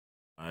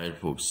Alright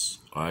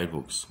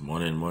folks,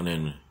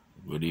 morning,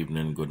 good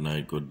evening, good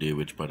night, good day,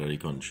 which part of the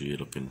country you're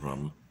looking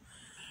from.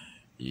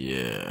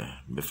 Yeah,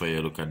 before you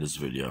look at this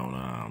video, I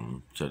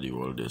wanna tell you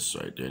all this,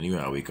 right? Anyway,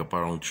 I wake up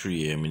around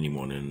 3 a.m. in the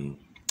morning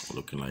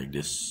looking like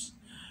this.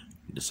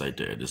 Decide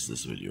to edit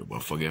this video,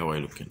 but forget how I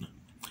looking.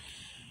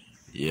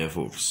 Yeah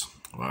folks,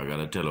 what I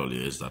gotta tell all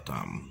you is that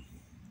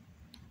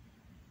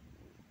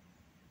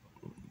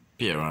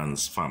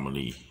parents,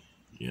 family,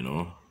 you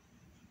know,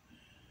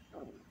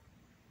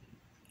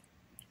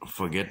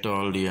 forget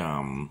all the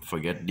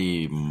forget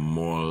the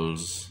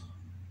malls.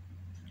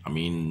 I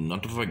mean,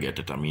 not to forget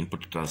it, I mean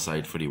put it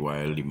aside for the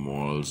while. The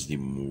malls, the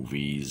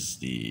movies,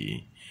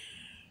 the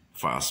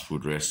fast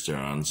food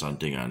restaurants,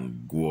 something,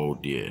 and go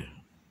out there.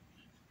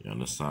 You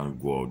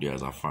understand? Go out there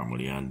as a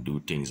family and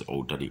do things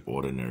out of the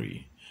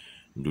ordinary.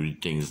 Do the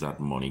things that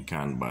money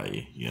can't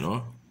buy, you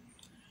know?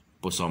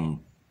 Put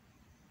some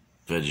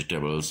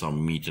vegetables,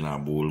 some meat in a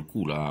bowl,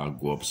 cooler,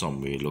 go up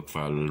somewhere, look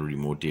for a little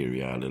remote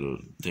area, a little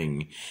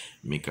thing,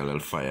 make a little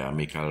fire,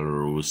 make a little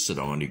roast, sit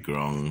down on the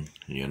ground,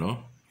 you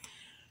know?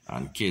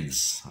 And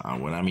kids,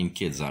 and when I mean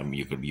kids, I mean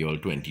you could be all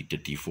 20,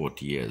 30,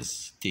 40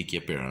 years. Take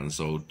your parents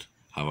out,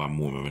 have a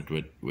moment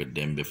with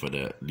them before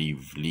they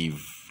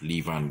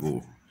leave and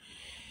go.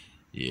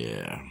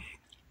 Yeah.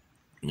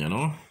 You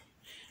know?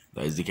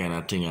 That is the kind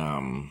of thing,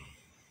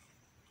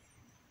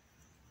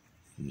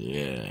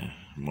 yeah,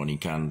 money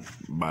can't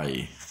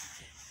buy.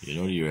 You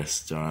know, the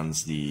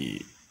restaurants,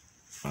 the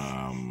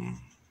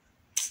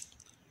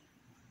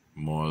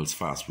malls,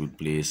 fast food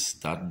place,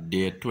 that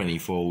they're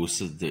 24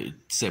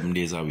 7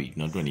 days a week,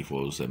 not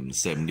 24/7,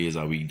 7 days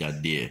a week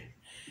that day.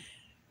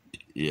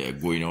 Yeah,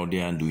 going out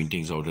there and doing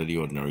things out of the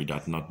ordinary,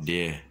 that not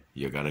there.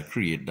 You gotta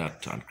create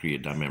that and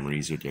create that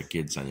memories with your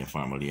kids and your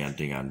family and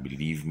thing, and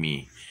believe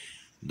me,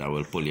 that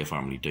will pull your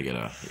family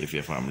together if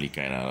your family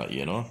kind of,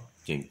 you know,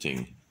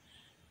 thing.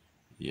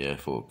 Yeah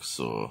folks,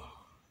 so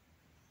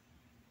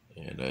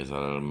yeah, there's a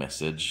little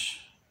message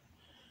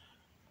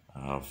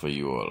for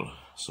you all.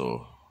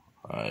 So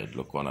alright,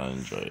 look on and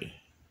enjoy.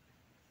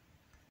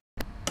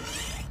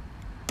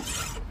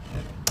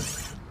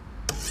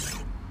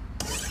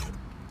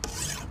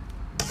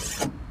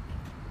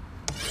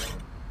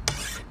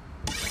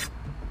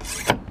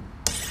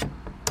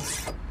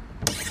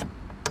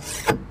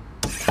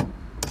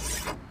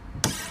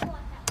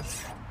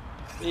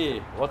 Hey,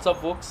 what's up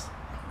folks?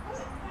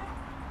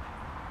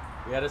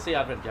 We had to say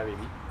Advent, yeah, baby.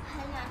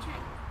 I'm not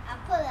trying. I'll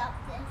pull up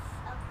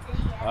to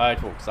here. Alright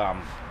folks,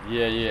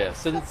 yeah.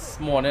 Since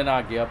morning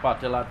I get up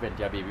until Advent,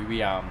 yeah, baby, we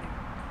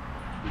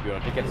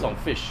gonna take in some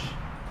fish.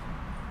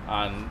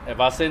 And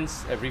ever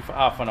since, every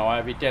half an hour,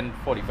 every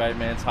 10-45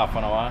 minutes, half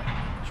an hour,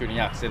 Trini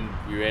asking,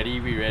 we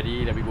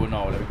ready, let me go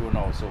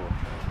now. So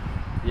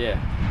yeah,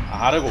 I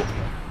had to go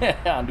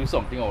and do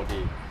something out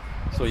there.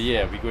 So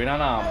yeah, we're going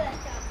on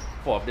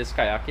pull up this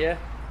kayak here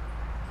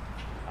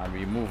and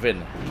we move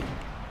in.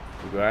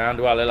 We're going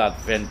to do a little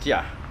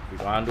adventure. We're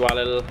going to do a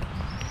little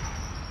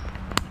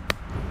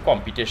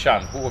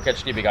competition. Who will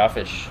catch the bigger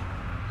fish?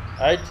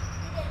 Right?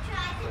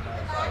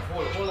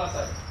 Hold that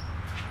side.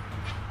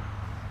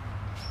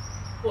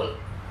 Pull.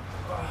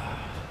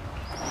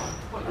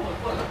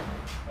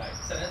 Right,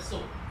 send it so.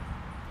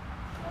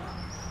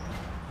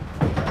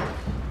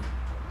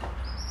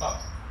 Come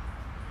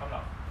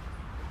now.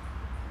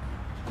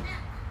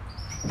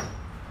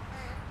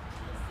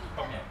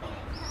 Come here.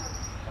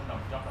 Come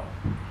down, jump down.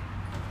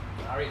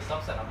 Alright,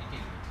 stop set up the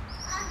team.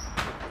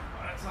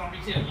 Alright, stop the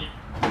team.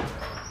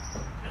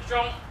 You're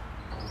strong.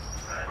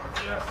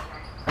 Yes.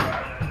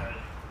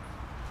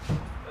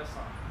 That's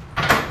fine.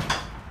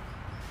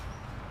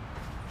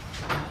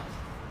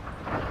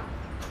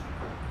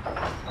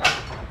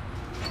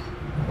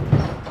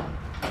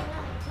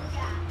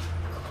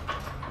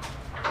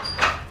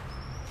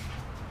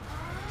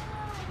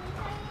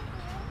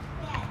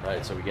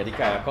 Right, so we get the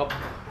kayak up.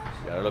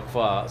 We gotta look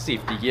for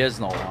safety gears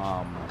now.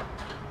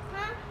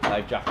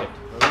 Life jacket.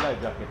 Where's the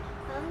life jacket?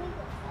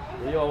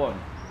 Where's your one?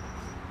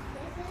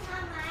 This is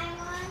not my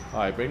one.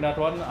 Alright, bring that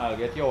one, I'll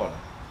get your one.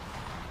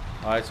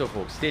 Alright, so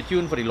folks, stay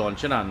tuned for the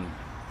launching and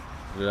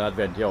the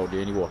adventure out there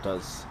in the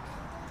waters.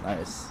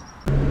 Nice.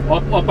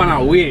 Up and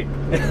away.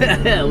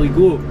 We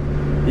go.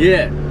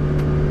 Yeah.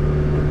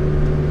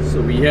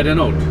 So we heading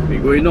out. We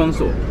going down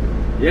so.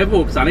 Yeah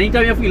folks, and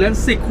anytime you're feeling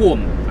sick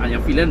home and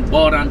you're feeling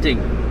bored and thing,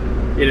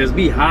 it is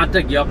be hard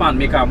to get up and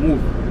make a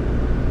move.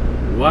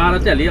 What I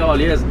tell you all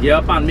is get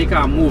up and make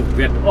a move,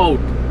 get out.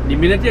 The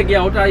minute you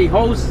get out of the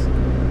house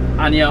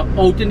and you're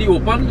out in the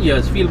open, you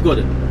just feel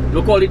good.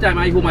 Look, all the time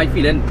I home I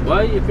feeling,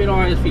 boy, if you know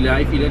how I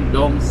feeling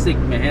down, sick,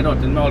 my head out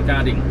and all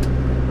kind of thing.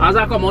 As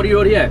I come out the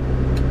road here,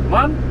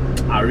 man,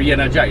 I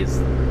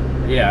re-energized.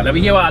 Yeah, let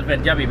me hear what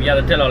adventure baby, you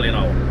have to tell all you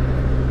know.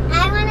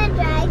 I want to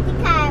drive the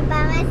kayak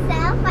by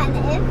myself, and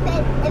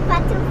if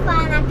I'm too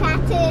far and I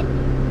can't turn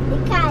the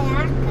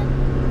kayak,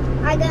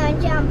 I'm going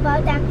to jump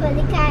out and pull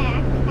the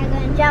kayak. I'm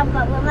going to jump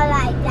up with my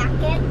life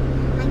jacket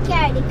and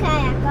carry the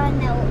kayak on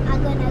the,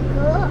 I'm going to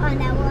go on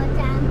the water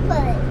and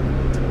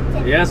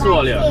pull it. Yes,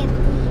 all yeah.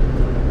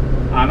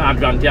 And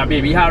adventure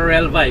baby, have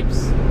real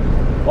vibes.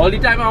 All the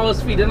time I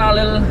was feeling a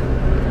little,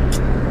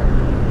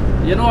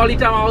 you know, all the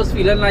time I was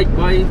feeling like,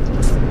 boy,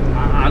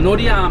 I know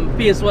the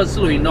pace was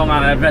slowing down,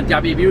 and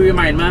Adventure Baby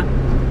remind me,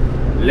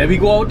 let me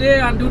go out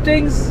there and do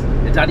things.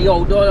 It's at the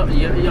outdoor,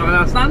 you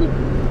understand?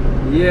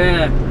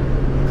 Yeah.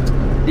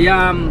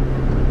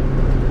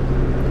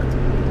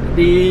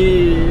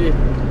 The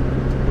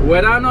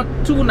weather not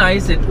too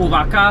nice, it's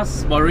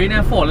overcast, but rain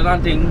and falling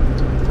and thing,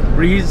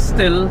 breeze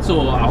still,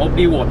 so I hope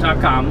the water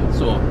calm.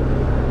 So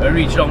when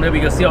we reach down there we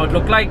can see how it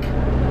look like.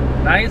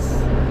 Nice.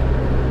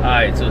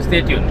 Alright, so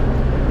stay tuned.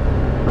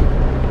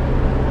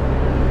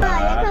 Oh,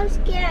 look how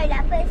scary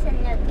that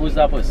person looks. Who's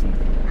that person?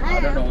 I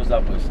don't know who's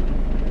that person.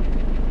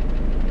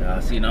 Yeah, I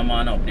seen a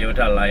man up there with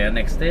a lion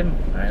next to him.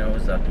 I know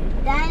who's that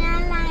dude. That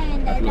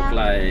lion, That look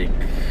like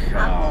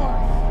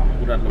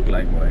who that look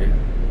like, boy?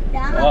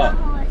 that Oh.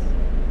 horse.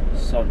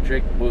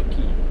 Cedric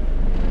Burkey.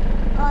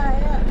 Oh,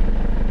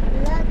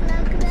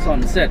 look.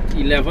 Sunset,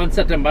 11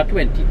 September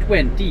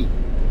 2020.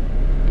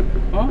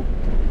 Huh?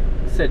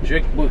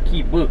 Cedric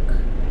Burkey Burke.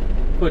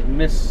 Could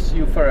miss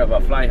you forever.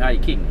 Fly high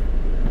king.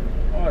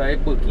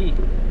 Alright, Burkey.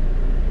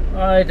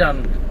 Alright,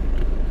 and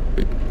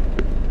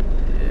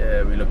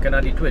yeah, we're looking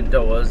at the Twin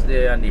Towers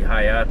there and the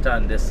Hyatt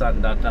and this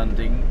and that and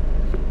thing.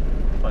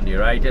 On the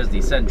right is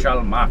the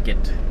Central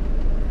Market.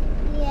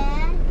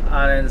 Yeah.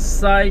 And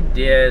inside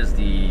there's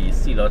the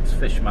Sealots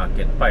Fish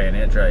Market,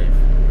 Pioneer Drive.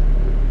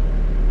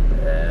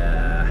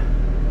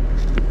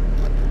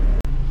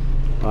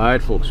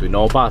 Alright folks, we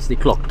now pass the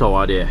clock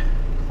tower there.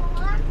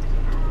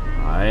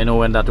 I know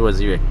when that was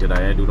erected,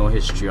 I do no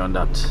history on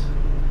that.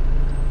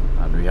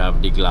 And we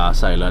have the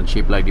glass island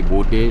shaped like the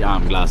boat there,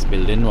 glass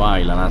building, no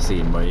island I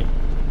seen boy.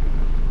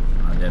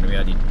 And then we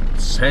have the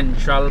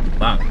Central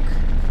Bank.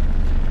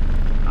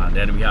 And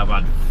then we have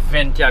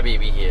Adventure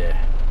Baby here.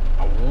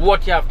 And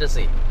what you have to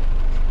say?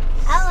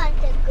 I want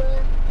to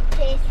go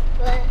place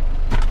for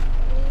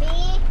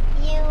me,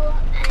 you,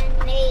 and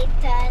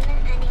Nathan,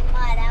 and his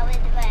mother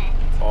with Brent.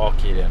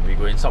 Okay then, we're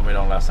going somewhere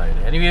down that side.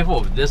 Anyway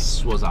folks,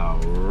 this was a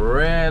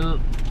real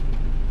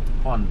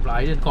fun.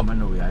 I didn't come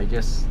in away, I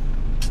just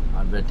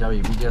Adventure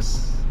Baby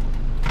just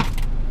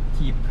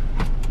keep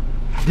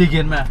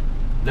digging man.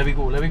 Let me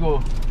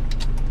go.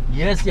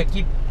 Yes, you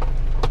keep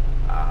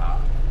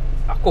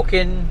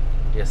cooking,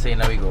 you're saying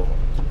let me go.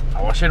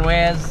 Washing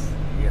wares,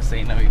 you're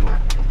saying let me go.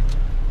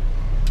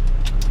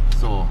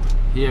 So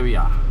here we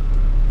are.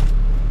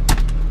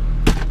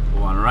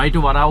 Going right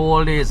over that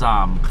wall is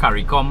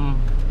CARICOM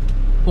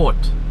port,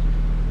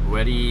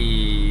 where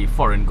the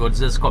foreign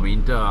goods is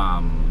coming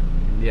to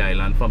the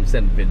island from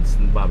St.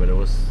 Vincent,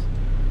 Barbados,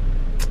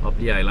 up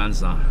the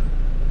islands now.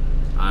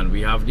 And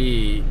we have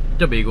the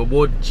Tobago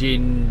boat,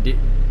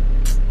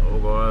 oh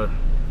god,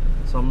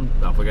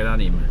 I forget her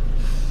name,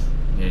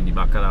 in the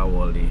back of that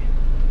wall there.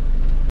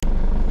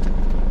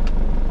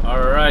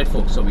 Alright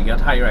folks, so we got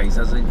high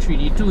rises in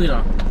 3D2, you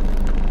know.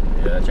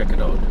 Yeah, check it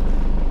out.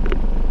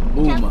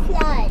 Boom.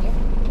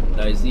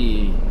 That is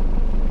the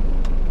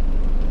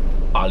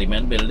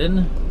Parliament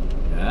building.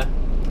 Yeah.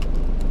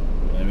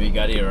 And we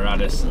got the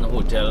Radisson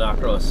Hotel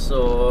across.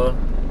 So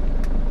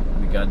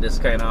we got this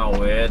kind of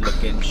weird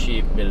looking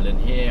shaped building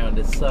here on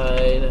this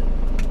side.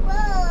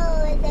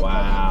 Whoa, it's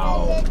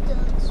wow. a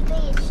little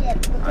spaceship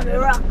with a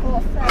rock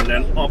off. And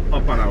then up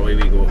and away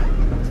we go. Up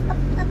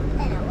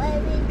and away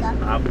we go.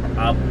 Up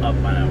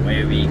and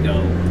away we go. Up and away,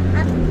 up.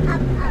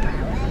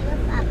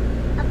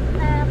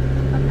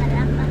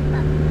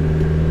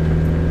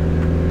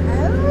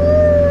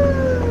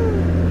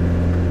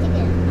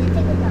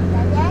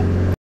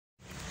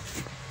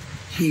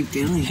 How you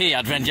doing? Hey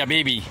Adventure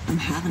Baby, I'm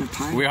having a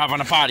party. we're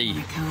having a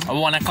party. I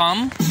wanna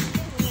come?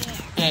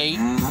 Hey,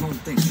 I don't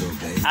think so,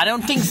 babe. I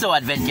don't think so,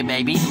 Adventure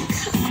Baby.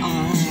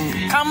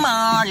 Oh, Come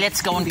on,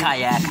 let's go on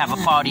Kayak, have a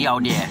party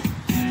out there.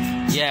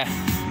 Yeah.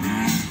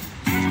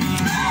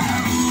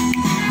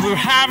 We're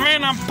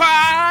having a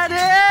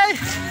party!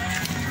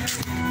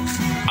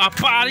 A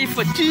party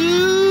for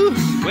two!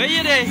 Where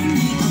you there?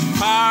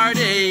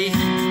 Party!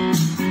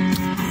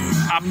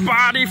 A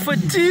party for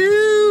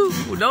two!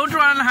 Don't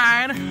run and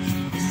hide.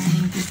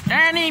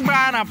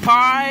 Anybody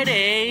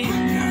party?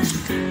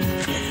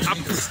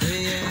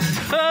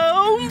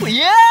 Oh,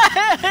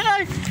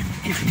 yeah!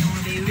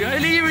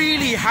 Really,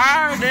 really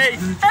hard, eh?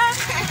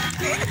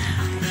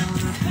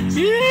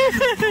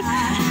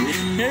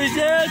 There's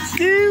that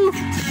too.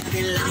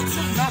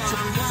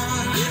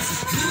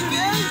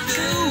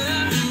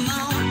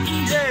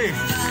 Yeah.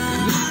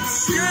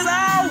 You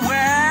know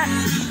where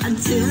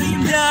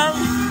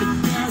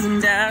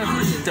down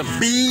to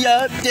be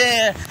up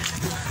there.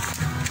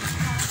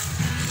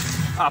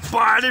 A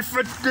party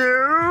for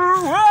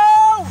two.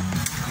 Whoa!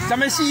 Let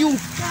me see you.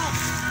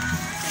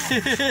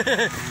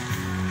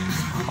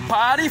 A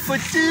party for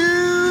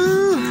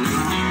two.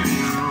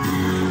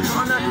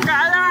 On a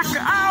kayak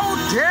out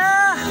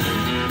there.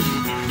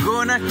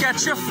 Gonna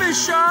catch a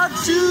fish or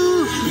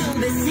two.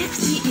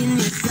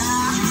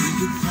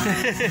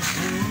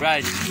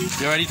 Right,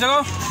 you ready to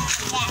go?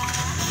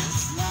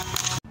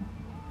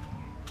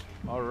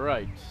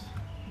 Alright.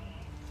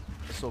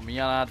 So me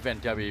and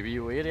Adventure Baby,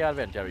 where the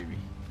Adventure Baby?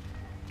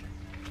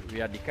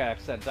 We at the kayak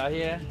center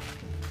here.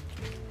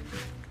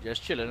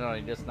 Just chilling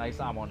on this nice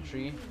almond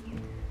tree.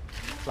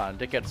 Plan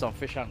to get some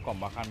fish and come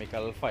back and make a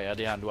little fire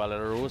there and do a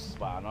little roast,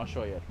 but I'm not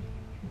sure yet.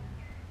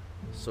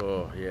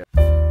 So yeah.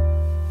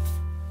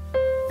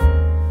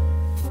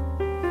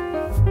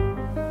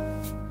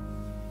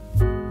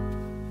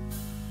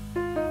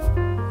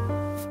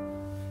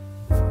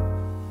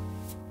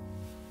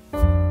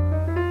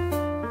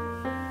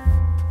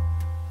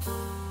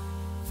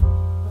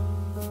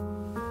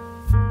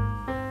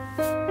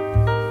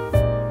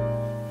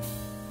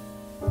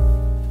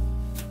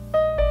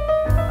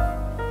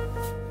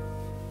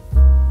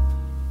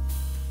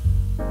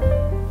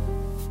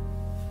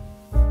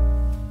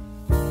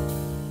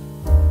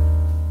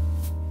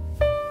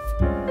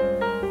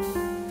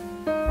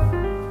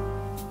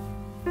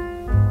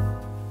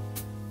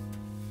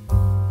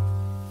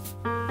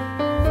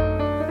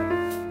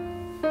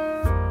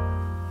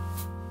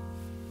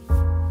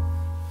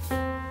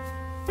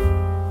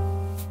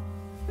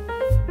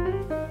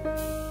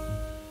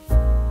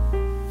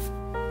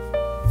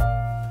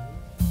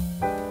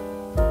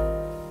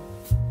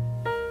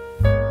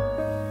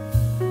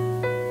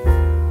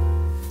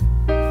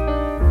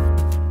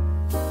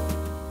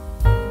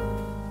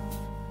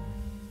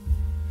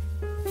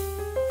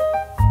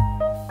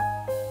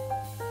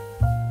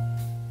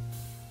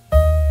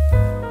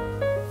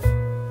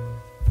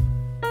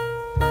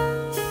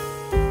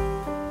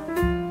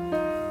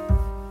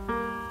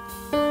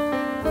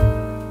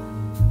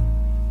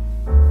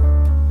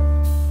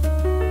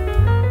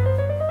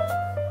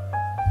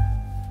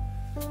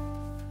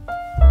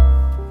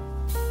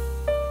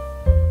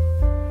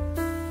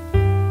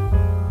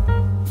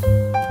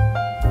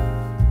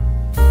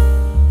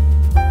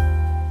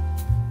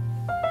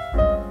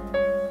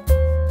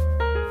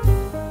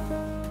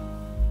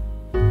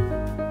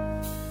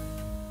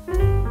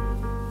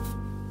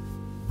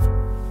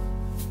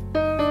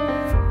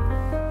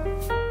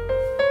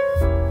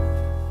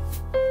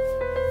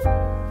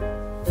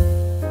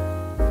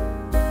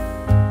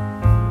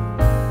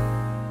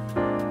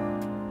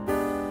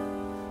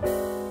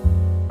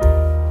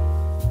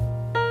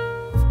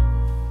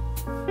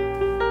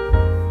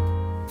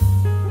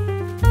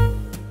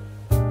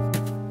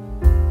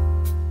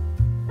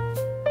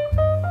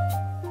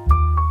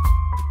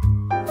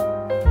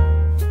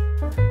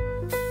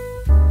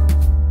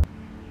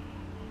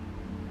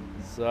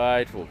 So,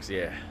 alright folks,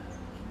 yeah,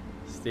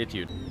 stay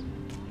tuned.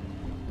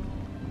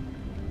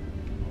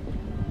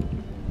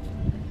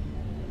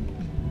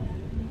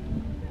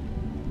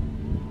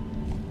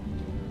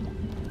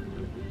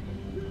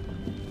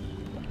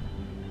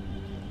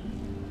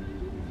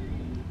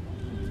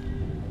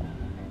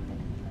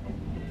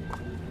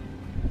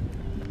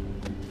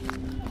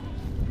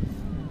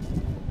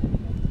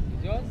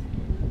 Is yours?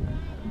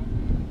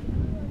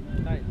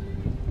 Nice.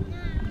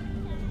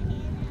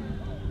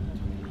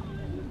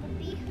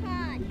 Be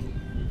hot.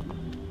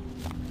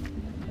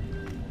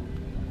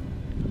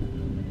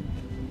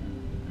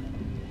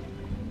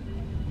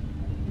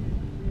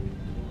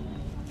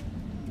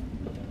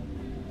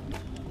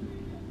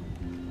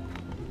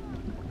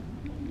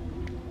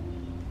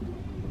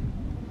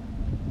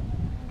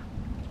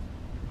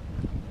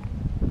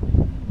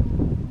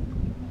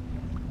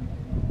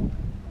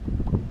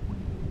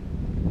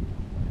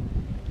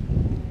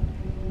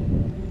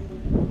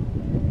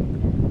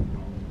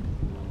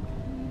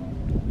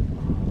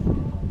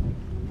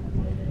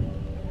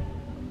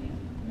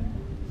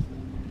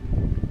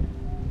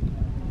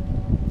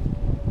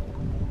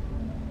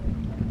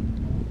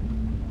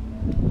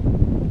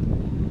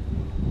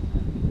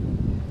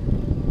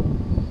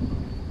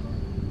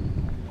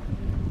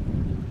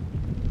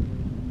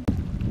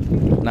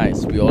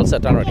 Nice, we all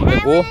set and ready Okay, to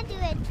I go. wanna do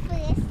it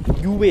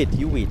first. You wait,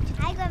 you wait.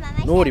 I go by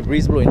myself. No, the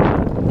breeze blowing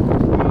hard.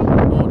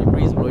 No, the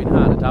breeze blowing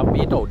hard. It have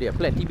bait out there,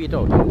 plenty bait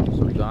out there.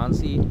 So we gonna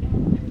see.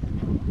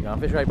 We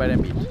gonna fish right by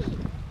them bait.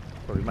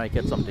 So we might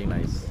get something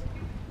nice.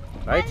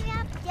 Right? Hurry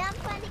up,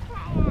 jump on the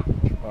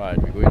kayak.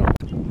 Alright, we're going on.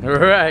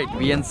 Alright,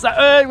 we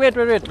inside. Wait,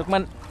 look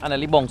man. And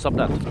nearly bounce up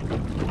that.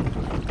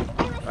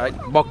 Right,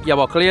 yeah,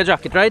 buckle your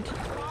jacket, right?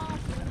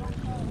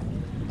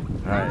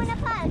 I Alright. want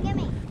a paddle, give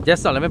me.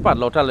 Just let me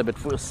paddle out a little bit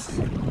first.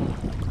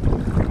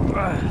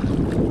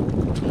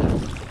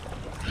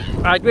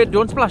 Alright, wait,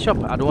 don't splash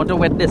up. I don't want to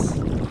wet this.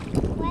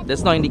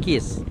 That's not in the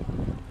case. I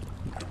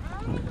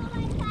want to go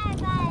my car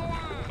by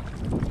land.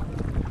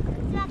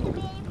 Is that the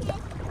baby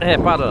place? Hey,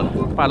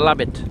 paddle a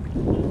bit.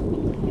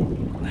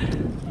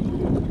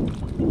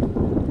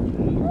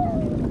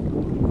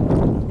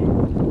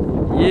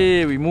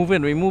 Yeah, we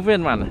moving,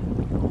 man.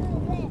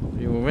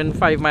 We moving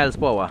 5 miles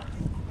per hour.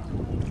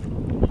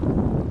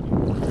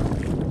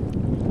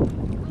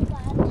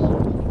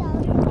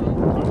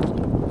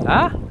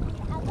 Huh?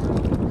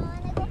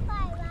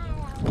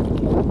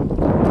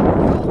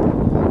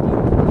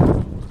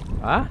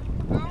 Huh?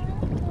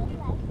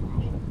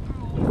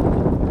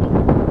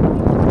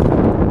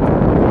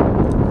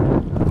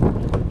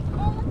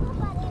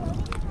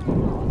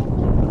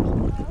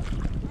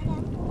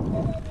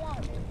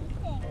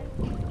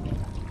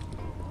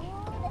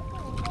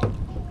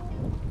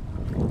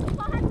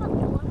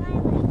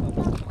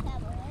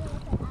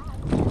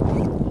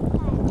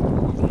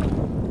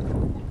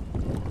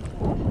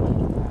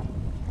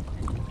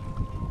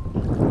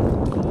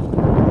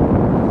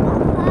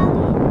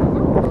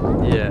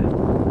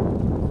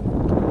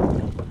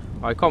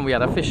 Alright, come, we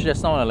had a fish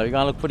just now. We're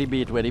gonna look for the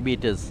bait, where the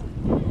bait is.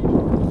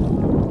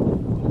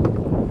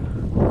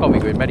 Come, we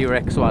go with the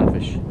Rex one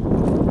fish.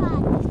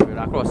 We're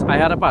gonna cross. I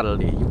had a paddle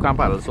there. You can't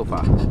paddle so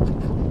far.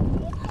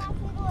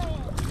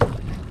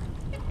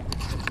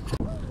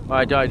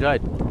 Alright.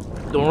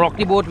 Don't rock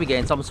the boat, we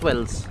getting some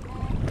swells.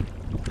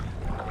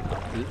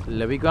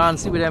 Let me go and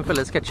see where them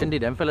fellas catching there.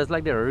 Them fellas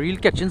like they're real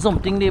catching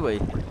something there, boy.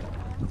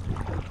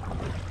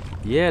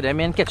 Yeah, them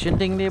men catching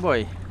thing there,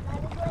 boy.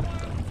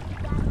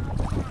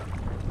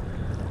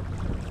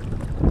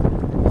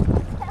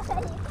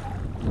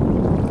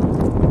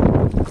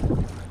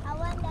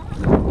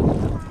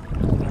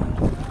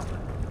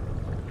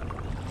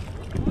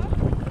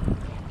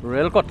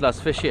 Real cutlass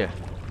fish here.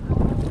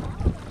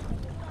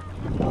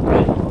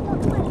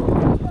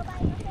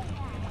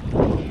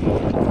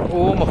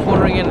 Oh, my phone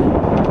ringing.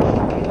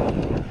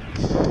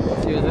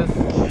 See who's this?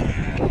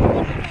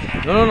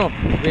 No.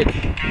 Wait.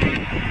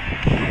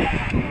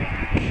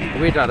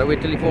 Wait, Ada.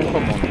 Wait till the phone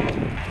come on.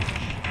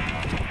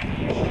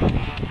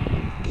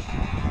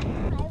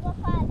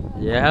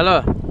 Yeah,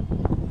 hello.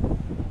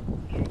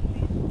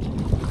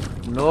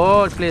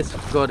 No place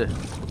good.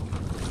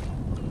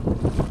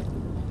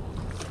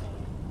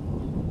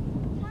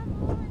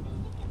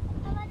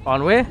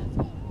 On way?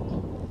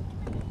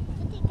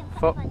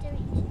 For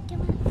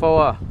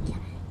what?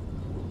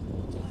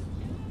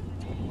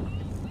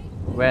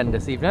 When?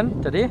 This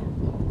evening? Today?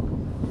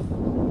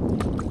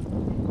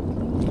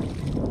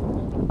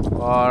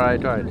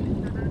 Alright.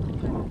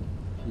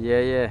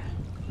 Yeah.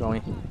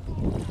 Going.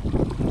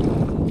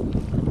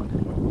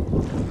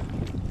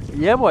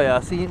 Yeah, boy, I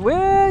seen.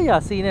 Where you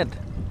seen it?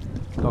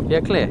 Up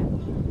here, clear.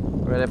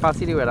 Well, if I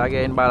see the weather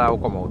again, but I'll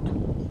come out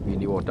in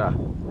the water.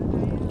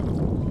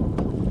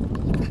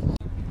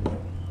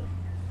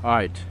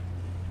 Alright.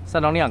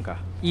 Send down the anchor.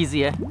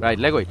 Easy, eh? Right,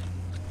 let go it.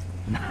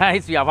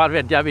 Nice, we have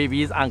adventure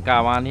babies.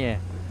 Anchor one here.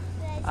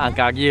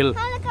 Anchor gill.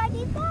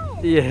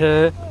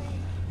 Yeah.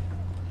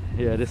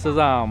 Yeah, this is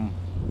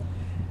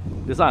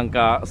this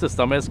anchor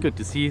system is good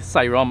to see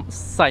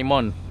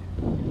Simon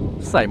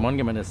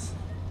giving this.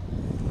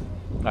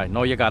 Right,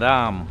 now you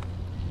gotta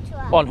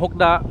unhook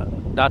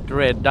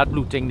that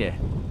blue thing there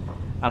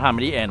and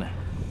hammer the end.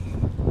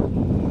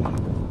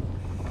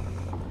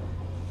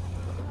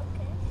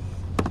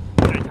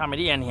 Right, hammer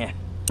the end here.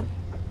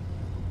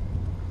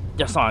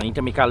 Just I need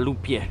to make a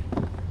loop here.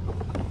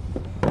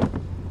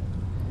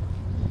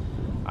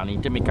 I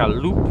need to make a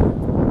loop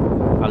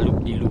the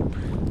loop.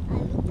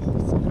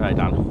 Right,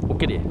 on.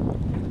 Hook it there.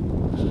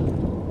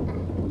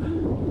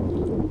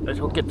 Let's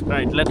hook it.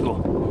 Right, let go.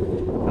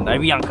 And I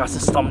will anchor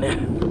system there.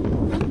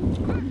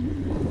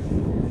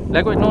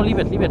 Let go. No, leave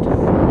it.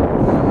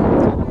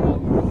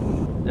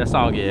 Just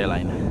now get a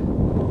line.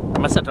 I'm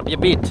gonna set up your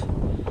bait.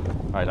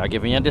 Right, I'll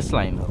give you this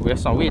line.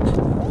 Where's some wait.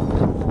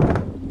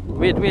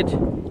 Wait.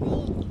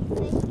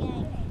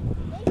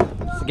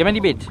 So give me the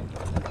bait.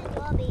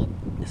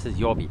 This is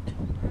your bait.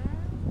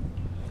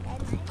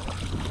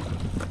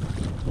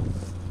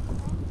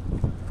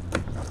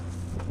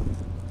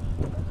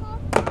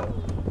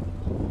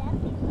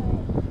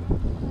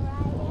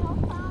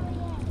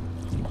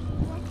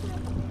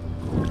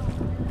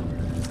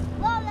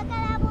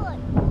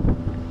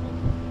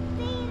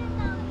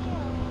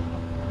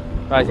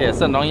 Right here,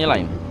 send down your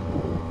line.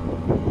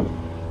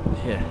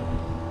 Here.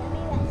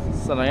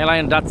 Send down your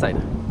line on that side.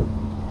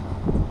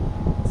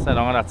 Send down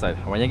on that side.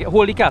 When you get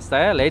hold the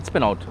caster, let it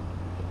spin out.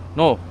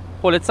 No,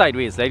 hold it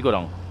sideways, let it go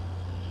down.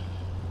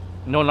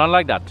 No, not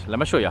like that. Let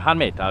me show you.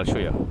 Handmade, I'll show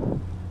you.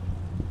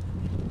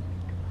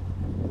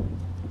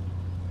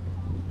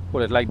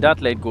 Hold it like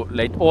that, let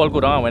it all go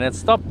down. When it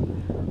stop,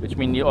 which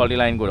means all the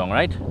line go down,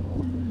 right?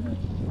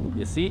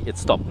 You see, it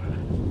stopped.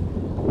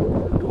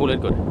 Hold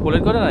it good. Hold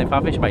it good, and if I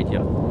fish bite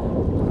here.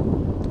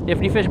 If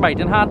the fish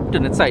biting hard,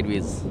 turn it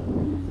sideways.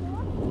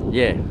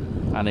 Yeah,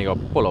 and you go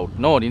pull out.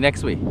 No, the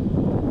next way.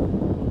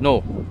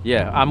 No,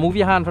 yeah, and move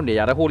your hand from there.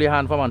 You have to hold your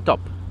hand from on top.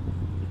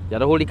 You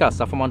have to hold the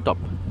caster from on top.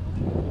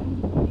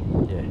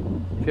 Yeah,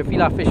 if you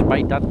feel a fish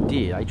bite that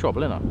day, I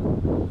trouble, you know.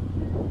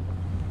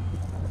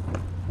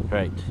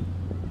 Right.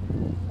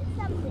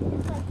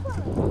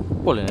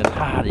 Pulling it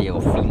hard, you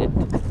go feel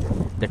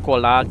it. They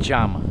call that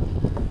jam.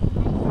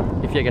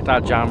 If you get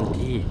that jam,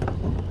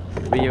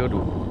 what you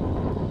do?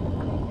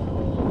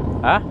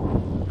 Huh?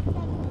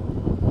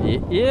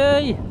 Yeah,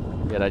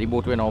 the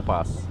boat will now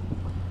pass.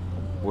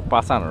 Boat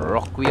pass and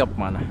rock way up,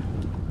 man.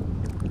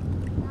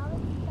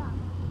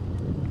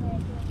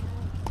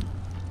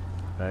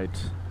 Right.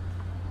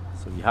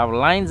 So we have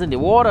lines in the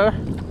water.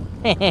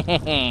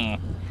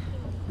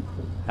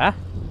 Huh?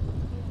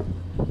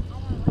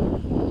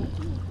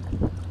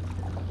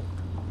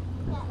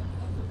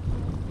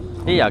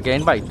 Hey,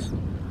 again bite.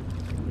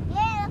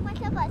 Yeah,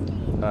 look what's up.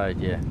 Right,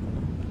 yeah.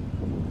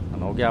 And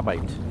now get a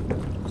bite.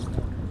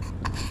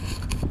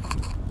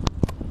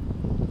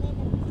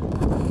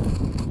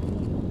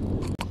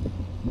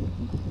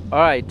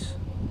 Alright.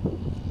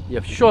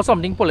 You sure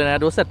something pulling? I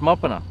don't set them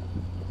up now.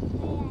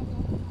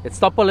 It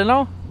stopped pulling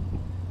now?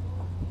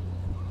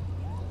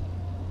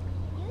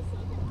 You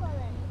see it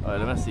pulling. Alright,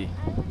 let me see.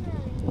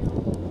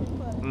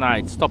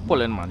 Nah, stop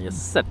pulling, man. You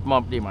set me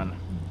up there, man.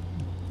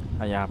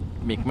 And you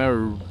make me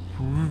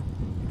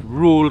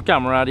roll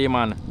camera there,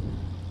 man.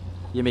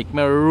 You make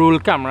me roll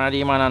camera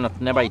there, man, and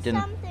nothing biting.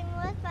 Something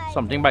was biting.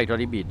 Something bite on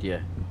the beat,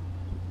 yeah.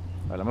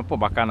 Well, let me put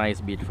back a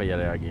nice beat for you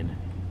there again.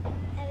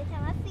 Every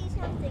time I feel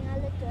something, I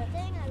look at a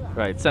thing. I go.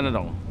 Right, send it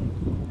down.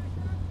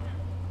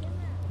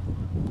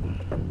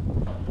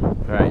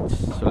 Right,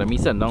 so let me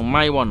send down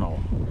my one now.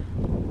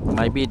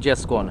 My beat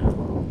just gone.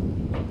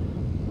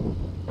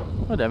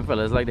 Oh, them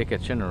fellas like they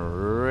catching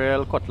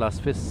real cutlass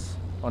fish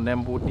on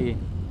them boat day.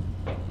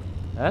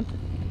 And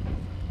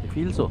you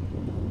feel so?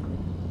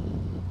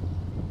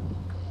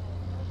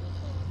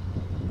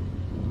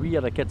 We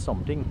gotta catch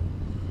something.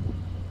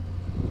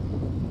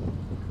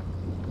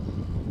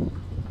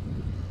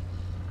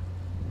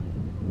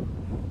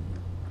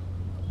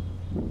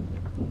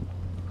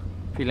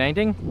 Feel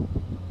anything?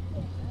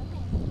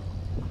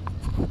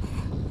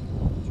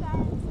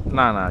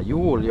 Nah, you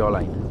hold your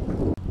line.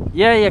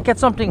 Yeah, catch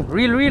something.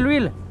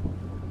 Reel.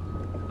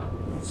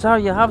 Sir,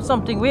 you have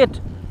something. Wait.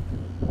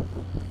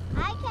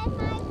 I catch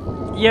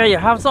my. Yeah, you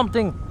have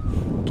something.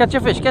 Catch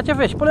your fish.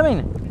 Pull him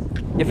in.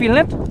 You feeling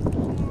it?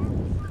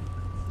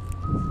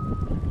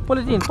 Pull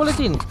it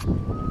in.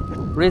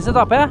 Raise it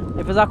up, eh?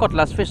 If it's a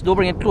cutlass fish, don't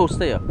bring it close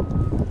to you.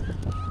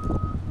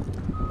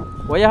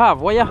 What you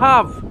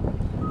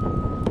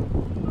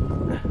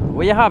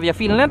have? You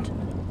feeling it?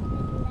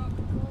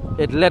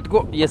 It let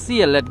go. You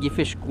see, it let the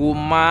fish go,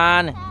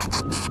 man.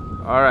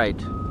 Alright.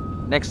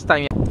 Next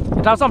time.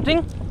 It have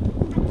something?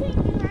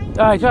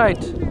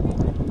 Alright.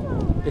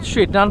 It's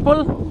straight and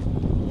pull.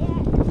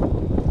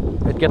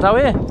 It get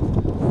away.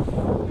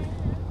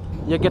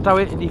 You get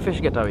away, the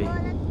fish get away.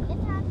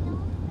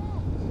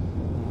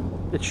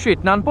 It's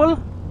straight and pull.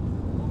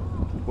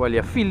 Well,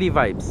 you feel the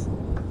vibes.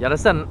 You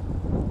understand?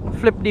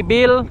 Flip the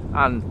bail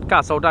and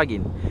cast out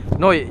again.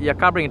 No, you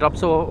can't bring it up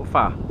so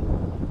far.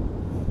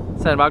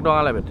 Send it back down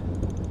a little bit.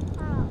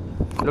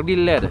 Look the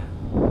lead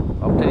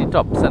up to the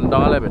top. Send it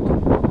down a little bit.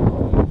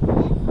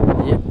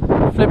 Yeah.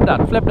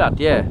 Flip that,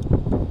 yeah.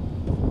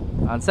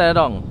 And send it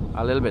down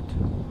a little bit.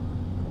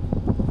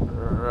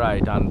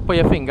 Right, and put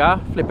your finger,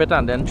 flip it,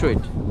 and then throw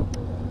it.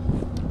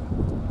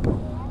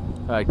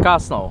 Alright,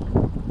 cast now.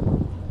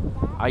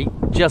 I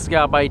just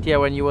got a bite here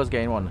when you was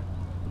getting one.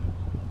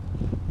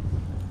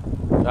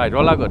 Right,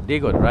 roll good, they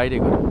good, right, they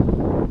good.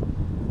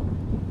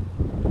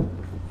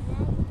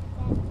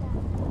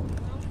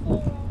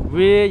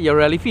 You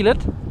really feel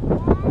it?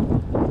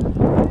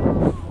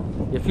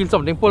 You feel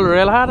something pull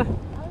real hard?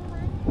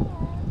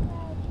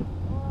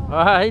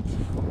 Alright.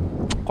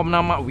 Come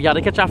now, we have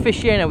to catch a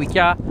fish here and we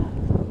can't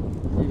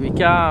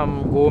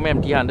go home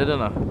empty handed.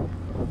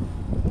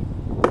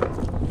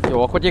 You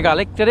walk with your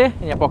garlic today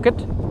in your pocket?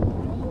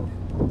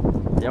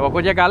 You walk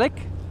with your garlic?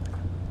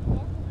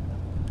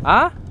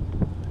 Huh?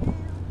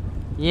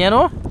 You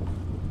know?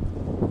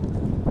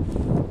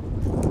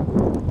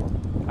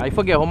 I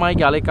forget how my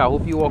garlic. I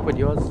hope you walk with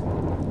yours.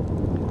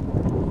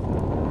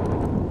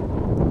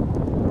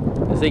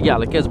 They say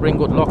garlic bring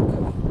good luck.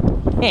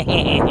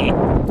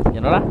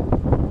 You know that?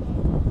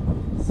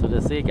 So they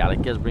say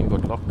garlic bring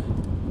good luck.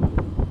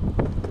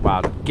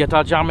 But get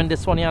a jam in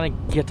this one here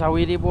and get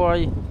away the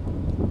boy.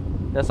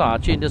 That's how I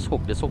change this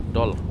hook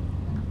dull.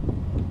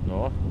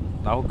 No,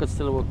 that hook could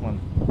still work, man.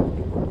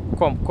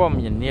 Come,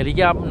 you nearly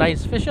got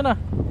nice fish, you know?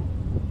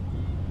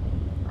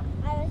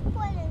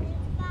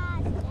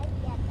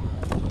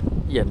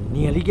 You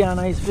nearly got a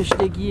nice fish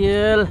there,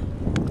 girl.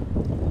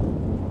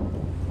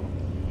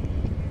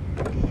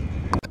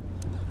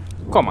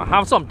 Come on,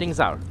 have something,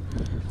 sir.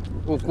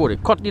 Oh,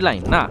 good. Cut the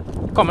line. Nah,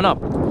 coming up.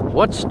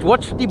 Watch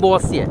the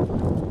boss here.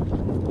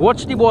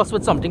 Watch the boss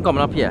with something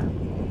coming up here.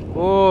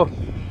 Oh,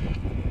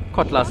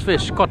 cutlass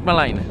fish, cut my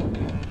line.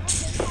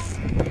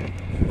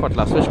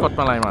 Cutlass fish, cut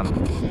my line, man.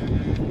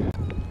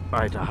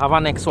 Alright, I have a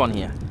next one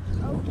here.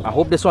 I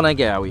hope this one I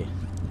get away.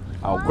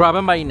 I'll grab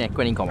him by the neck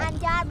when he come up.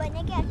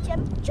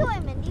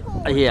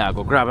 Yeah, I'll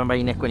go grab him by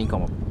the neck when he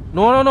come up.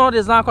 No,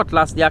 there's not a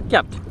cutlass, they're a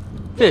cat.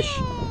 Fish.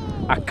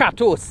 A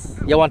catos.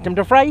 You want him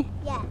to fry?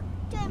 Yeah.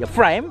 You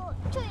fry him?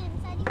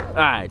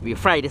 Alright, we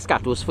fry this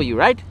catos for you,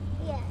 right?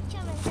 Yeah.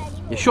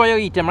 You sure you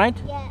eat him, right?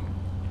 Yeah.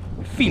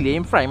 Feel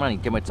him, fry him and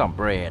eat him with some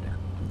bread.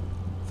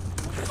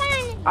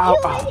 Ow.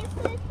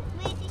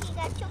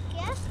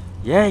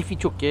 Yeah, if he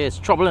choke, yeah, it's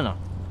trouble, you know.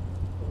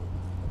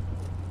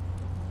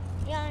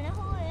 You wanna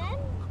hold him?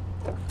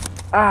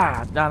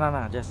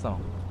 No, just now.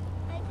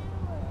 I can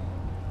hold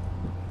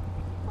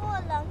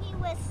him. Hold on, he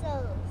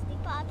whistles. The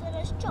part of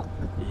the choke.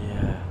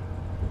 Yeah.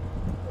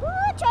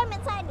 Ooh, trim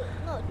inside it.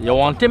 No. You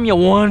want him?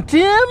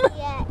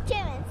 Yeah,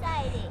 trim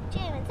inside it.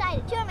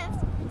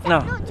 No,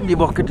 in the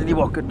bucket.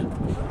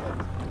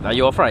 Now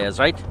you're fryers,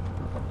 right?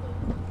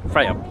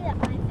 Fry up. I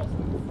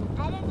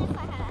don't know if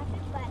I have a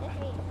fish by the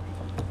face.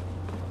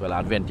 Well,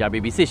 Adventia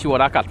baby says she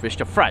want a catfish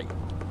to fry.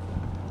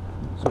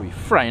 So we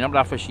frying up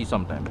that fishy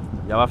sometime.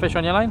 You have a fish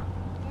on your line?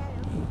 Yeah,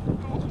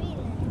 no. I feel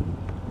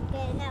it.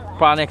 Okay, never.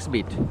 For our next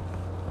beat. I don't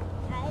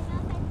know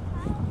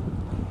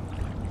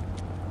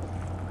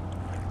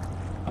if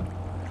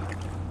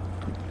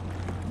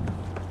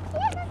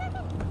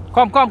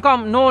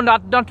Come. No,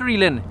 not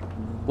reeling.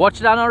 Watch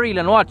that, not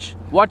reeling.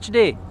 Watch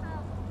there.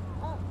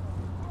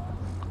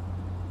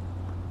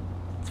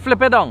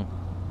 Flip it down.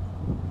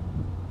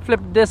 Flip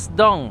this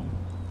down.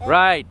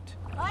 Right.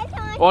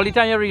 All the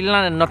time you're reeling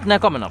and nothing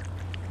coming up.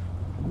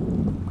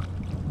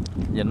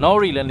 You're no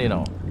reeling, you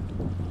know.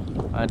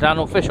 And there are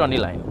no fish on the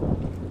line.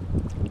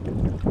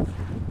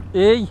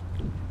 Hey.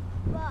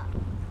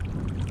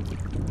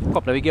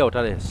 Come, let me get out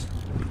of this.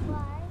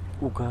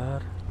 Oh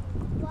God.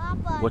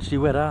 Watch the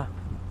weather.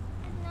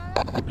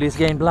 The place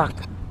getting black.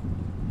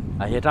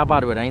 I hate a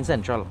bad weather in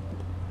Central.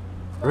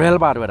 Real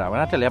bad weather. When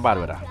I tell you bad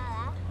weather.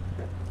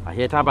 I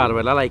hate a bad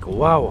weather like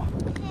wow.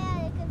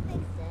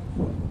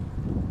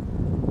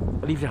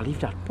 Leave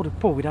that.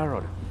 Pull with that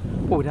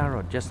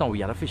rod. Just now we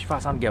had a fish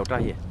fast and get out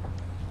of here.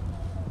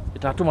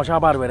 It had too much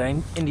bad weather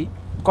in the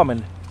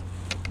coming.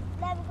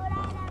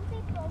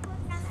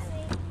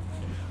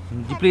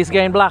 The place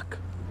getting black.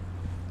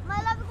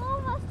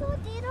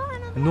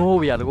 No,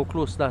 we had to go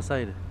close to that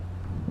side.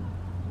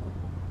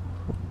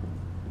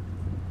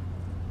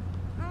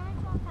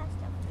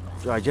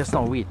 I just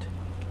now wait.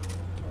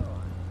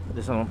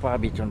 There's one far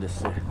beach on this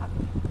side.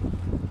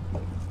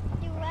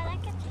 We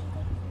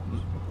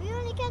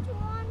only catch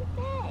one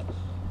fish.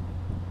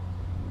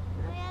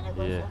 We had to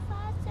go so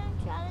fast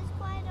Central is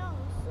quite long,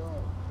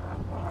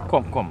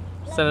 so. Come.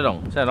 Send it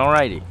down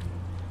righty.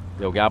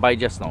 You'll get a bite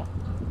just now.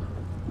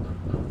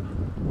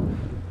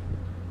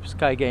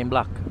 Sky getting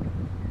black.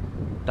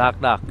 Dark.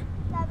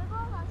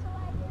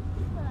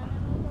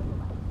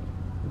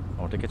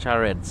 I'll take a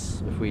char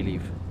reds if we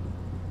leave.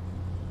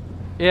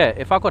 Yeah,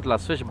 if a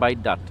cutlass fish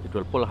bite that, it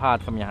will pull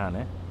hard from your hand,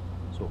 eh?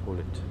 So hold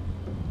it.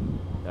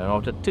 And I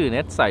have to turn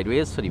it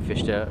sideways for the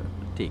fish to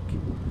take.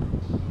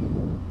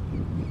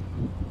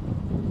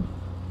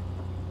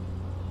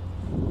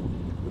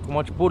 Look how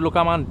much boat, look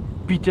how man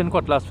beating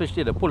cutlass fish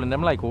there, they're pulling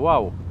them like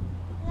wow.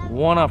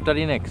 One after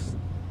the next.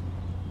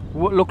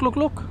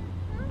 Look.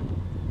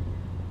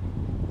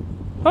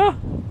 Huh?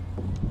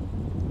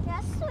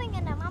 Just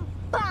swinging them and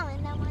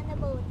banging them on the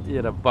boat.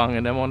 Yeah, they're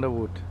banging them on the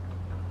boat.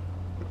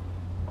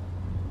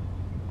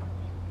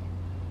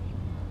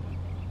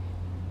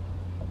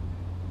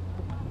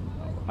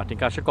 I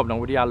think I should come down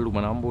with the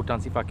aluminum boat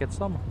and see if I get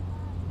some.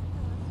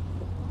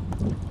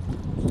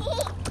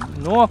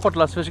 No,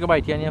 cutlass fish can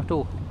bite you and you have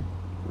to.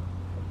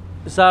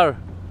 Sir,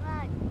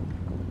 Right.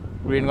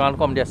 rain gonna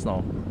come just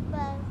now.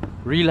 Well,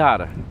 Real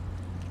hard.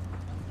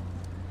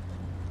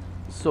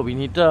 So we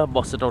need to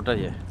bust it out of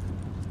here.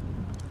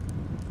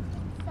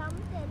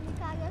 something we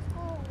can just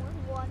go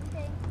with one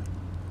thing.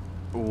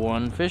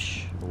 One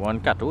fish, one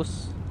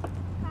catus. Can't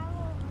go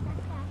with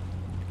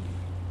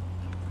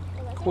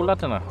that. Cool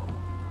that enough.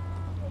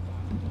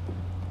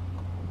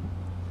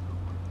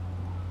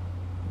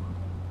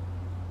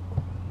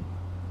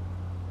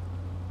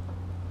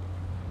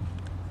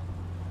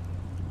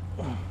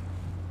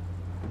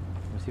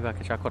 Let's see if I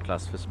catch a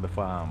cutlass fish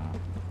before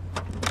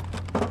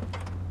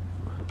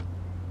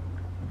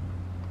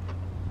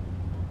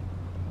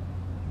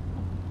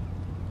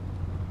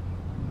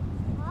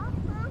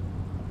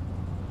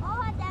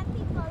Oh, them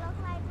people look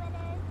like when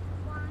they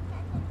want to.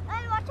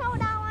 Well, watch out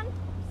that one.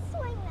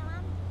 Swing them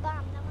and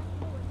bam them on the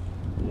boat.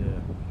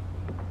 yeah.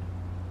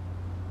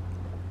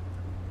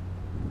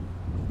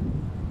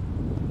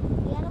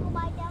 You gotta go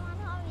bite them and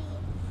hurry.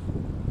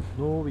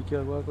 No, we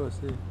can't go across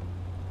there.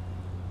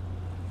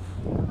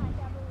 Bite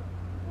that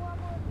boat. One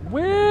more.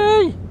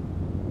 Way!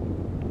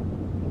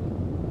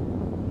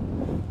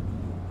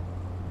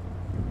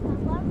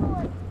 One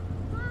boat.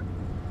 Huh?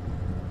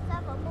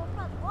 Seven boat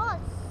from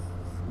us.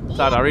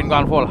 So the rain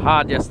gonna fall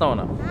hard just now.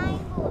 Nine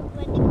boat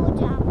when the boat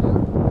jam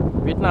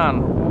now. Vietnam,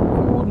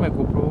 would my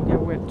GoPro get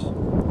wet?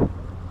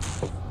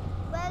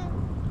 Well,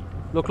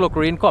 Look,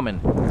 rain coming.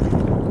 we're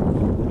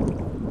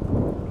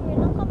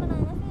not coming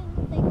on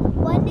anything.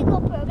 When the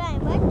GoPro guy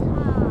went,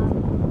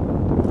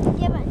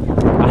 give it.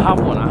 I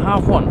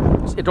have one.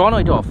 It on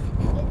or it off?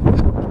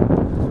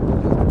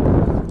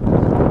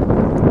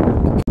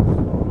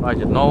 Right,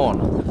 it no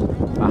on.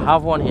 I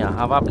have one here. I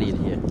have a blade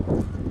here.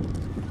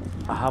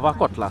 I have a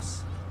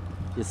cutlass.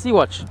 You see,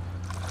 watch.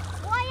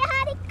 Why you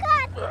had it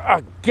cut?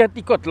 I get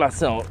the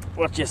cutlass now.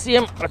 Watch, you see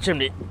him? Watch him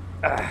there.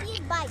 He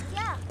bite,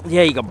 yeah.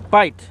 Yeah, he can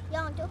bite. You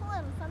want to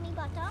hold him from me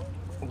bottom?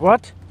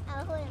 What?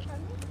 I'll hold him from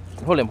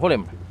me. Hold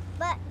him.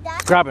 But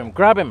that. Grab him.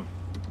 Grab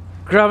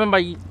him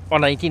by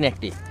on the neck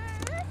there.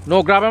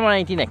 No, grab him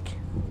on the neck.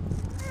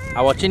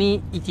 I watch him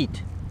eat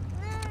it.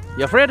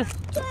 You afraid?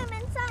 Throw him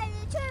inside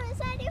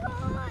the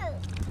hole.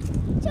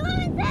 Throw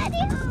him inside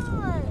the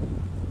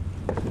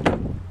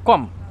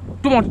hole.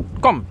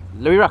 Come.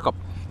 Let me rack up.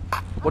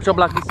 Watch how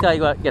black this guy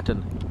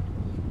getting.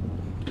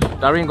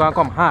 The rain gonna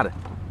come hard.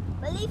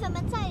 But leave him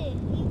inside.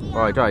 Leave the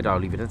Alright, I'll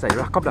leave it inside.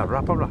 Wrap up that.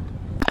 Alright,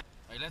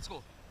 let's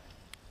go.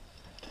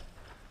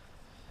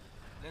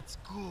 Let's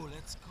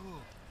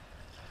go.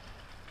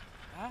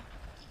 Huh?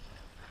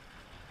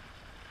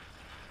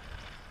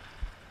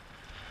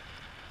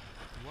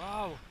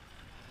 Wow.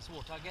 This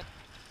water get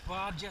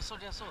bad just so.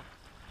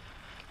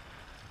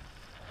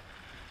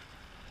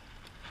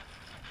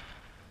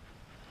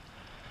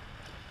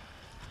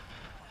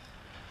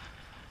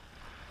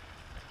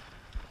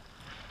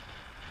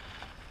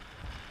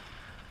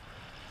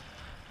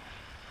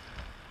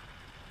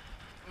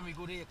 we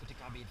go there, you could take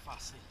a bait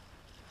fastly.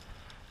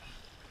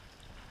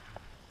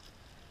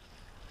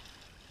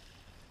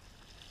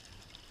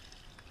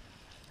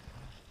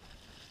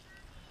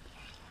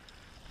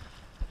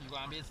 You go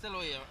and bait still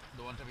or you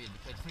don't want to bait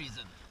because it's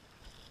freezing?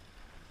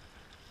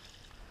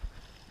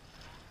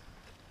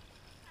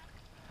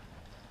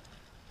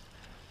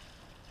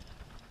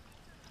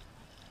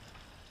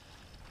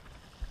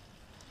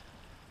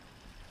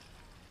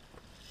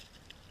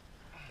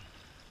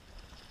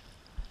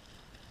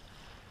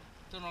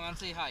 Turn around and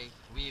say hi,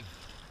 wave.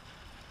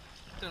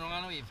 Turn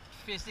around and wave.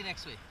 Face the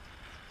next way.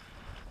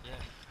 Yeah.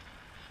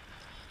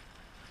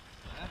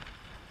 Yeah.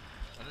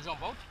 Want to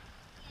jump out?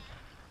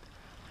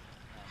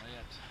 No, not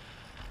yet.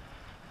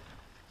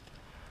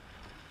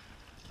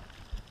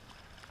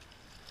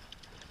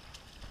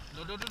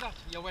 No, don't do that.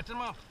 You're wetting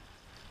him up.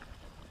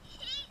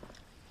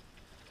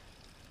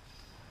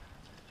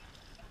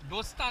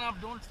 Don't stand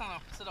up. Don't stand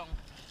up. Sit down.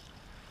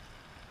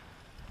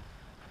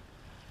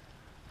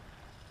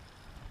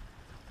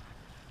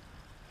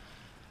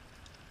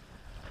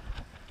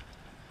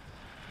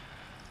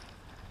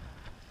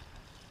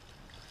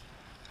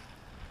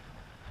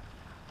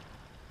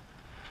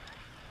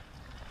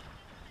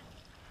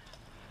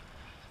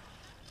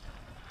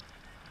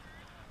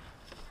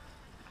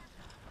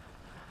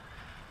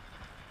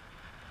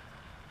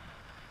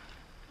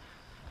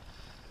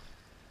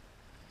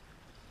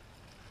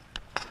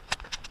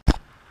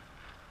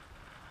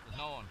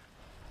 Now on.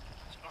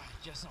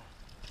 Just now.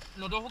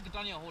 No, don't hook it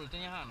on your hold it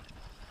in your hand.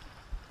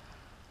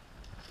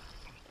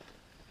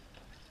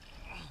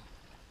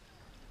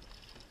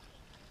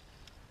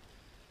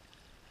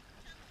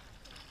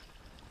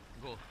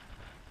 Go.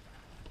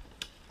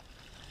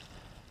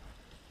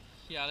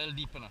 Here, a little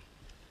deeper now.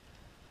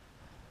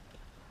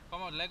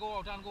 Come on, let go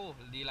out and go.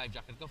 The life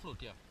jacket can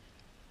float here.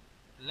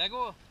 Let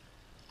go.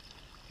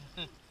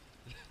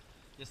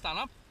 You stand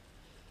up.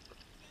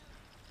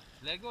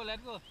 Let go,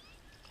 let go.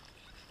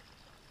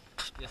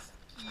 Yes.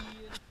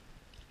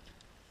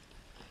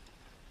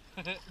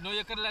 No,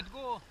 you can let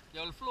go.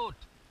 You will float.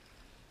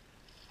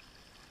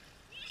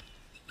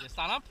 You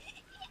stand up.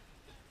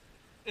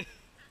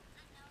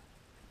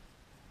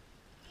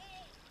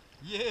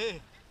 Yeah.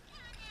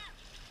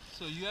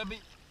 So you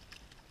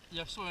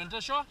have swim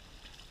to shore.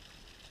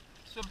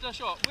 Swim to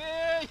shore.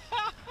 Wait.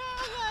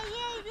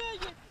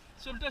 Yeah.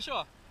 Swim to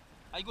shore.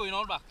 I going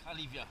on back. I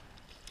leave you.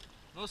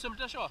 No swim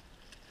to shore.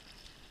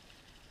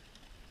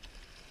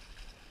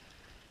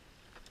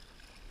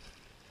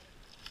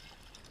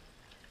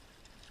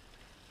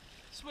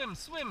 Swim.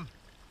 Swim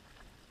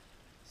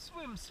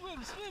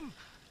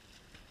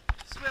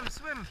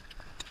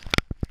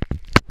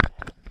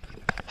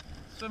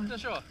to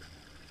shore.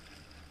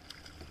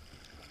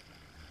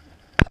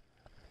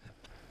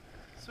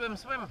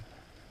 Swim.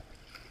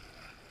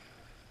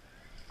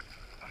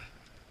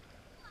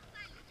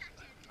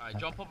 Alright,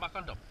 jump up back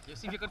on top. You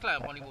see if you can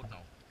climb up on the boat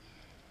now.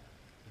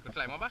 You can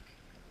climb up back.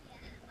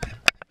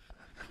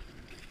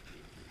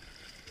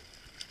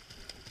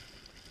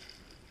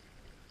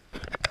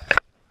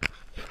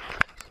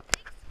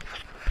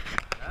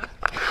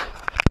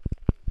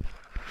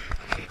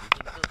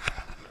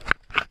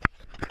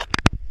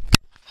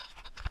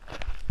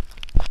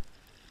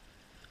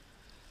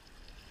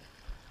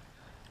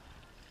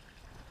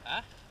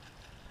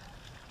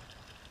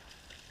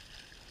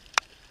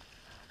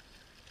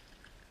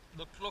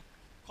 Look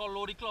how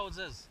low the clouds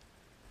is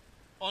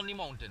on the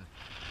mountain.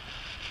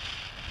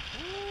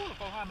 Ooh, look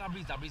how hard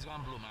that breeze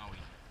gonna blow my way.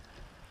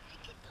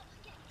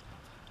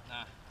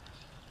 Nah.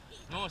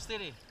 No,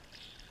 steady.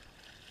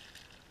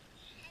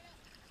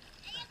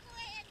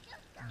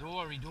 Don't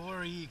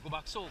worry. Go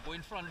back so, go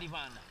in front of the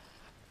van.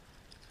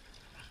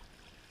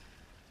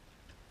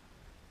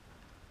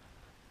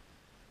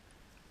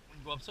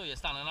 Go up so, you're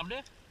standing up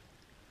there?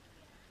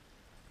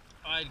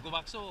 Alright, go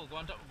back so, go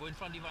in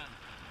front of the van.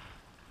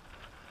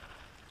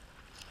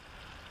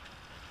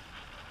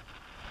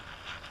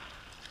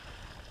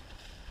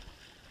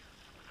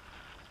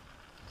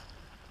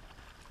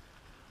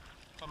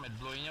 Come and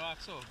blow in your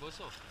back so, go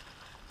so.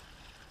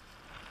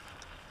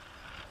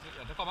 You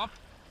have to come up.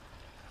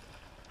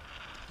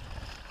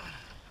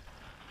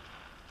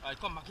 Alright,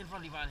 come back in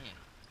front of the van here.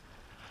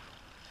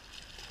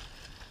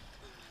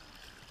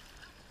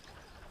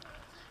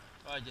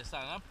 Alright, just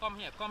stand up. Come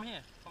here. Come up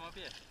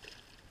here.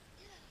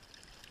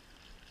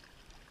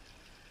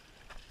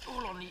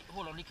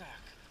 Hold on the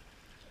kayak.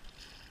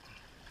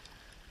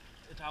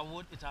 It has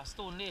wood, it has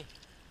stone there.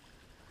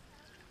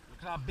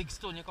 Look at that big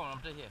stone you're coming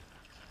up to here.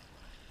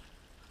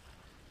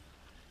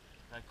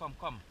 Right,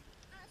 come.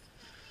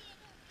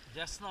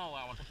 Just now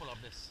I want to pull up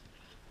this.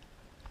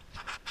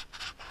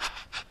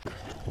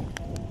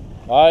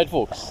 Alright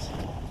folks.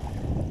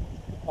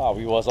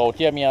 We was out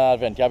here, me and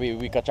Adventure,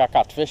 we catch a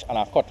catfish and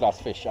a cutlass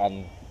fish,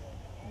 and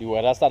the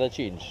weather started to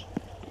change.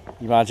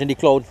 Imagine the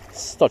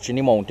clouds touching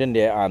the mountain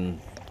there,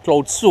 and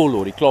clouds so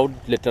low, the cloud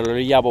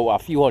literally about a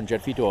few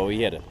hundred feet over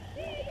here.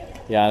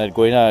 Yeah, and it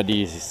going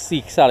the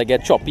sea started to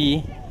get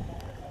choppy.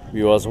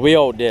 We was way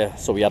out there,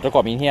 so we had to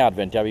come in here,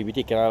 Adventure. We be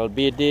taking a little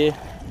bait there,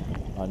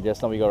 and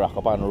just now we got rack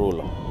up and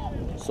roll.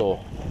 So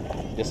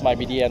this might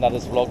be the end of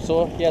this vlog.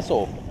 So yeah,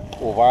 so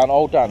over and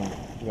out, and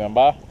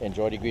remember,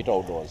 enjoy the great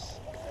outdoors.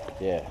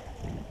 Yeah.